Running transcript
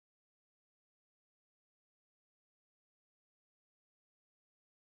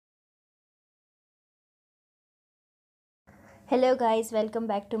Hello guys, welcome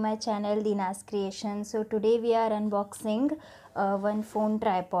back to my channel Dina's Creation. So today we are unboxing one phone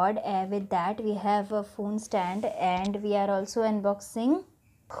tripod. With that we have a phone stand, and we are also unboxing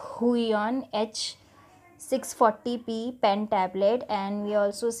huion h640p pen tablet, and we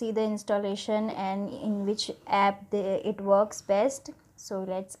also see the installation and in which app it works best. So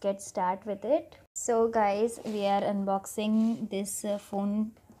let's get start with it. So guys, we are unboxing this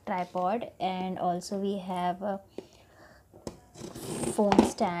phone tripod, and also we have a phone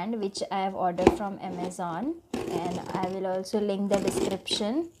stand which I have ordered from Amazon, and I will also link the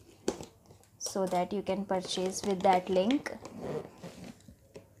description so that you can purchase with that link.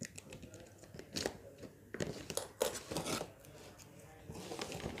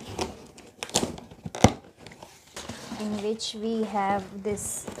 In which we have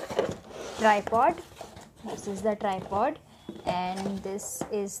this tripod. This is the tripod, and this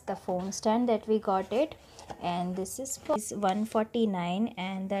is the phone stand that we got it, and this is for 149,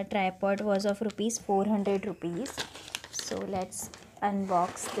 and the tripod was of rupees 400 rupees. So let's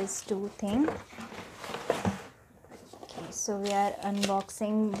unbox this two thing. Okay, so we are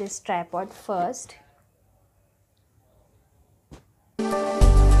unboxing this tripod first.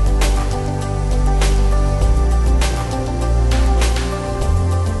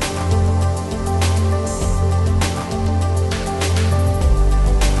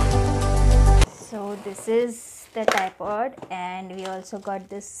 So this is the tripod, and we also got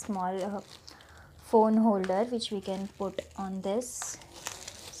this small phone holder which we can put on this.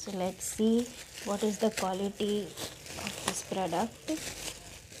 So let's see what is the quality of this product.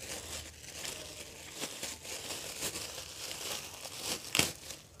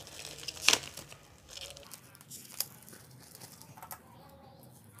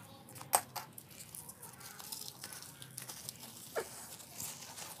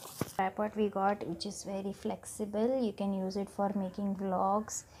 Tripod we got, which is very flexible. You can use it for making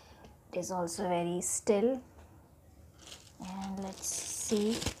vlogs. It is also very still. And let's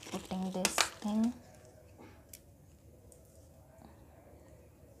see putting this thing.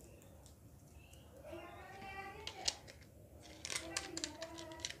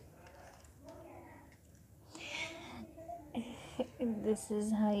 This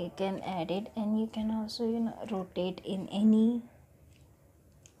is how you can add it, and you can also rotate in any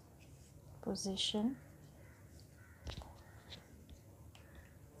position.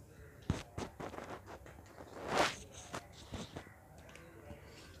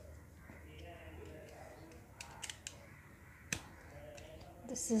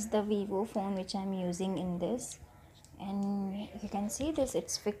 This is the Vivo phone which I'm using in this, and you can see this,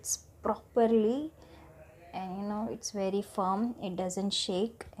 it's fixed properly, and it's very firm, it doesn't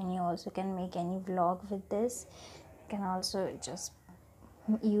shake, and you also can make any vlog with this. You can also just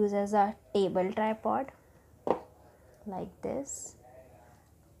use as a table tripod like this,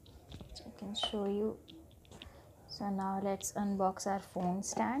 which I can show you. So now let's unbox our phone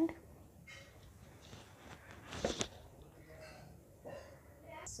stand.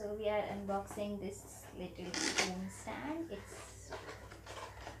 So we are unboxing this little phone stand. It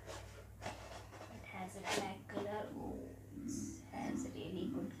has a black color. It has really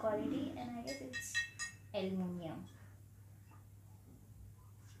good quality, and I guess it's aluminium.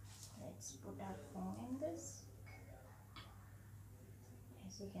 Let's put our phone in this.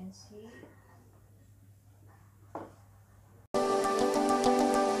 As you can see,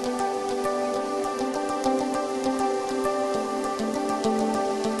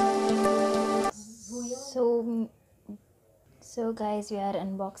 so guys, we are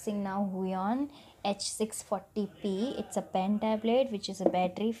unboxing now huion h640p. It's a pen tablet which is a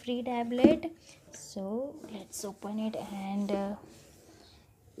battery free tablet. So let's open it, and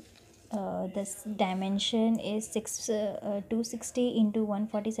this dimension is 260 into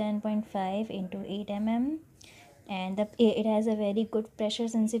 147.5 into 8 mm, and it has a very good pressure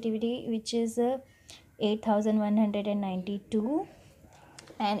sensitivity, which is 8192.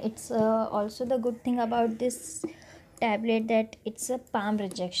 And it's also the good thing about this tablet that it's a palm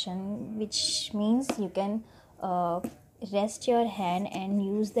rejection, which means you can rest your hand and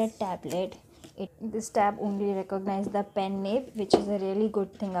use the tablet. This tab only recognize the pen nib, which is a really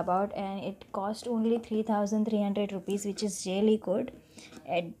good thing about, and it cost only 3300 rupees, which is really good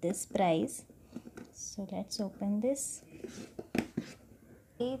at this price. So let's open this.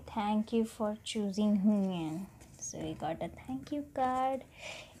 Thank you for choosing huion. So we got a thank you card,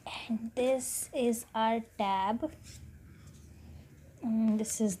 and this is our tab.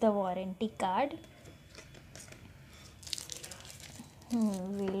 This is the warranty card.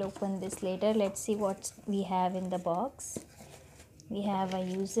 We'll open this later. Let's see what we have in the box. We have a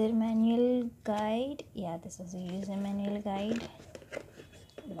user manual guide. Yeah, this is a user manual guide.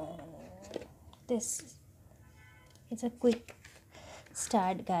 This is a quick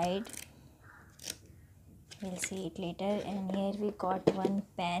start guide. We'll see it later. And here we got one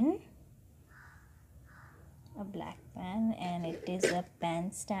pen, a black pen, and it is a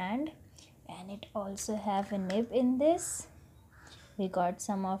pen stand, and it also have a nib in this. We got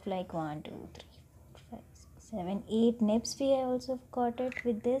some of like 1 2 3 4 5 6 7 8 nibs. We also got it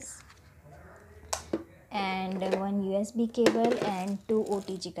with this, and one USB cable and 2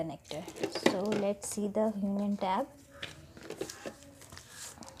 OTG connector. So let's see the huion tab.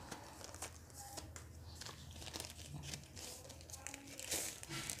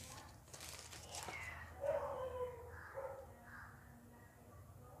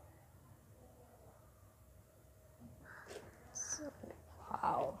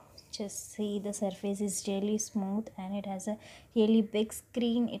 Wow, just see, the surface is really smooth and it has a really big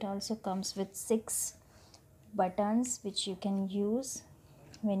screen. It also comes with 6 buttons which you can use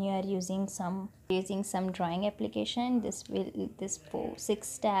when you are using some drawing application. This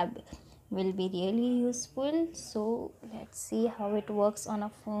 6 tab will be really useful. So let's see how it works on a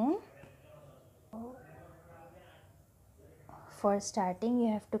phone. For starting,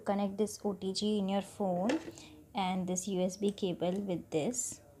 you have to connect this OTG in your phone and this USB cable with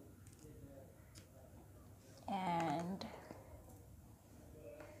this, and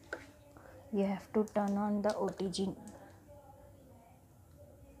you have to turn on the OTG.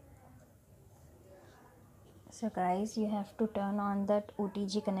 So guys, you have to turn on that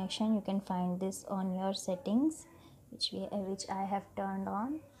OTG connection. You can find this on your settings, which I have turned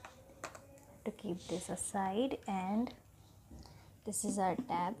on. To keep this aside, and this is our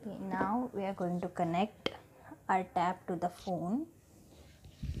tab. Now we are going to connect our tab to the phone.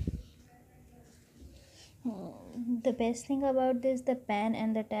 The best thing about this, the pen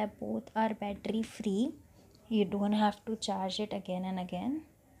and the tab both are battery free. You don't have to charge it again and again.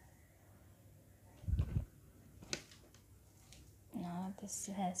 Now this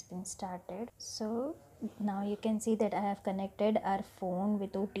has been started. So now you can see that I have connected our phone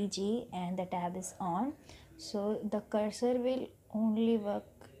with OTG and the tab is on. So the cursor will only work.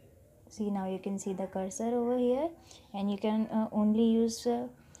 See, now you can see the cursor over here, and you can only use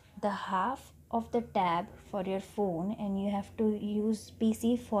the half of the tab for your phone, and you have to use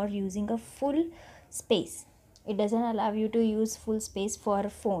PC for using a full space. It doesn't allow you to use full space for a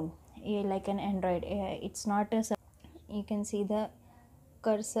phone like an Android. It's not a, you can see the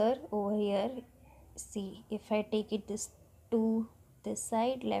cursor over here. See, if I take it this to this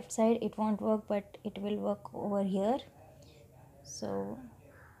side, left side, it won't work, but it will work over here. So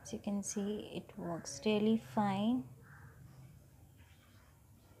as you can see, it works really fine.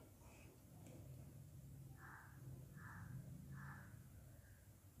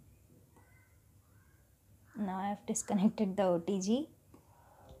 Now I have disconnected the OTG.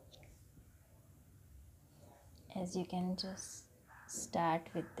 As you can just start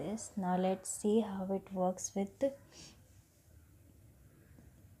with this. Now let's see how it works with the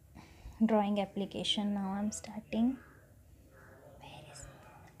drawing application. Now I'm starting. Where is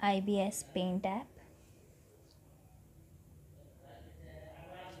IBS Paint app?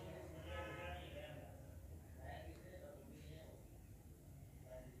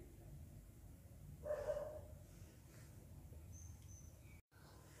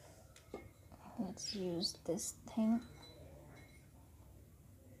 Let's use this thing.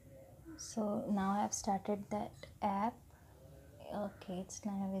 So now I've started that app. Okay, it's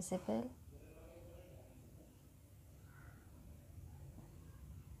now visible.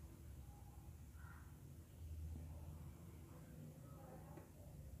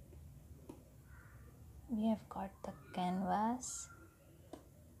 We have got the canvas.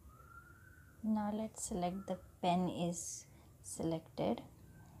 Now let's select the pen is selected.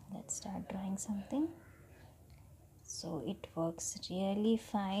 Let's start drawing something. So it works really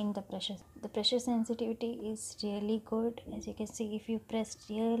fine. The pressure sensitivity is really good. As you can see, if you press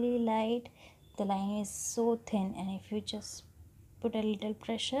really light, the line is so thin, and if you just put a little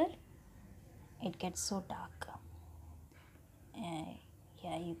pressure, it gets so dark.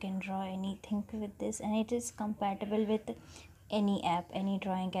 Yeah, you can draw anything with this, and it is compatible with any app, any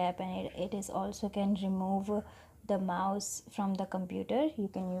drawing app, and it is also can remove the mouse from the computer. You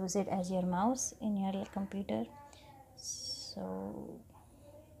can use it as your mouse in your computer. So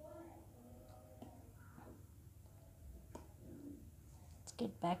let's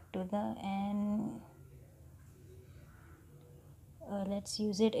get back to the, and let's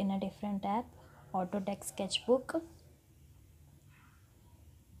use it in a different app, Autodesk Sketchbook.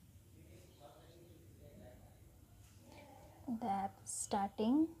 The app is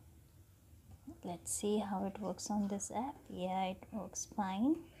starting. Let's see how it works on this app. Yeah, it works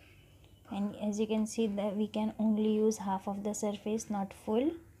fine. And as you can see that we can only use half of the surface, not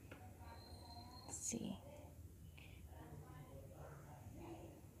full. See,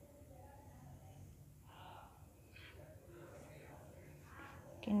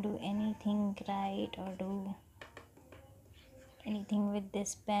 you can do anything right or do anything with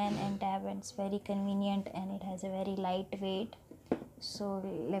this pen and tab, and it's very convenient and it has a very light weight. So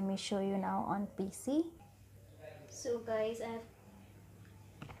let me show you now on PC. So guys,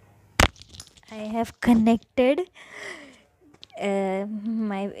 I have connected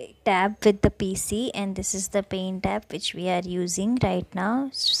my tab with the PC, and this is the paint tab which we are using right now.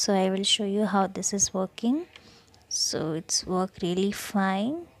 So I will show you how this is working. So it's work really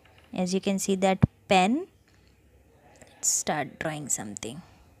fine. As you can see that pen, let's start drawing something.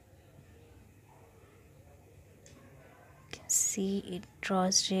 You can see it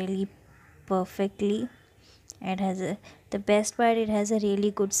draws really perfectly. It has a, the best part, it has a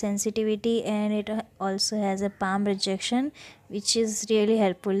really good sensitivity, and it also has a palm rejection, which is really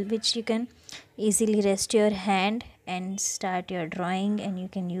helpful, which you can easily rest your hand and start your drawing, and you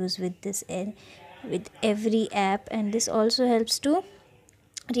can use with this with every app. And this also helps to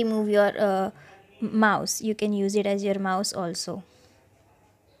remove your mouse. You can use it as your mouse also.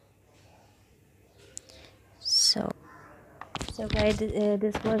 So guys,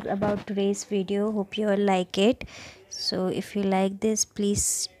 this was about today's video. Hope you all like it. So if you like this,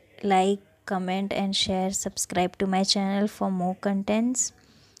 please like, comment and share. Subscribe to my channel for more contents,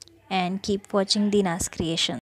 and keep watching Dina's Creation.